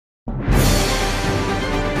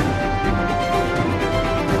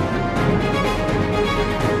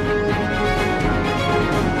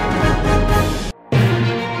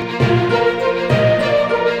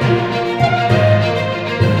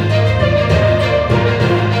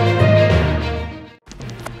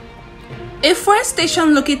A fuel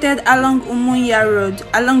station located along Umunya Road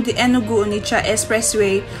along the Enugu-Onitsha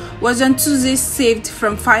Expressway was on Tuesday saved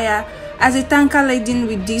from fire as a tanker laden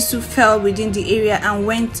with diesel fell within the area and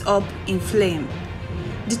went up in flame.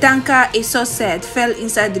 The tanker, a source said, fell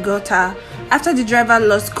inside the gutter after the driver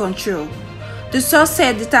lost control. The source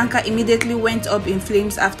said the tanker immediately went up in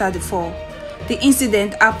flames after the fall. The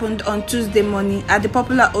incident happened on Tuesday morning at the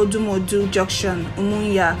popular Odumodu Junction,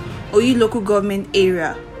 Umunya, Oyi Local Government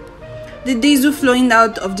Area. The diesel flowing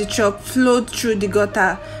out of the truck flowed through the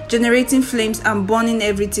gutter, generating flames and burning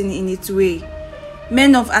everything in its way.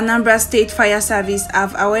 Men of Anambra State Fire Service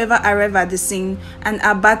have, however, arrived at the scene and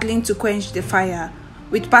are battling to quench the fire,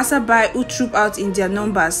 with passersby who troop out in their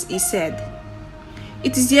numbers, he said.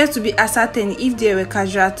 It is yet to be ascertained if there were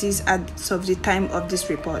casualties as of the time of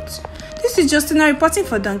this report. This is Justina reporting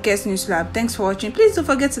for Donkers News Lab. Thanks for watching. Please don't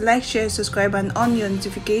forget to like, share, subscribe, and on your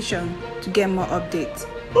notification to get more updates.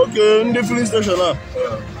 Okay, in the police station now.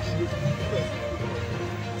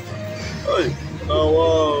 Hey, now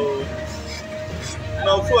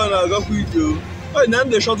now for I got with you. Hey, name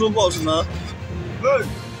the shuttle bus now. Hey,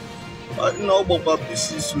 I know about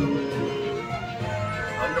pieces.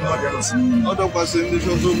 Other person in the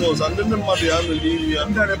shuttle bus, and then the mother and the leave.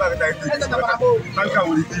 And then the bank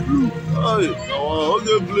will be blue. Hey, now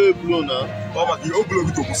okay, blue now. Mama, you blue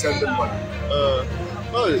to send them money.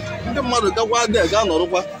 Hey, the mother got one there, got another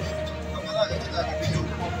one.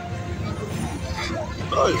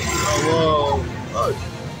 Hey, wow. Hey.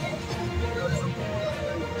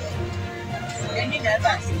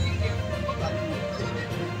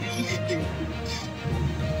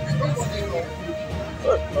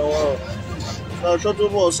 Wow. Now, shuttle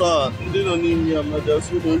bus, they don't need me. I'm not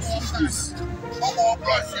just with those.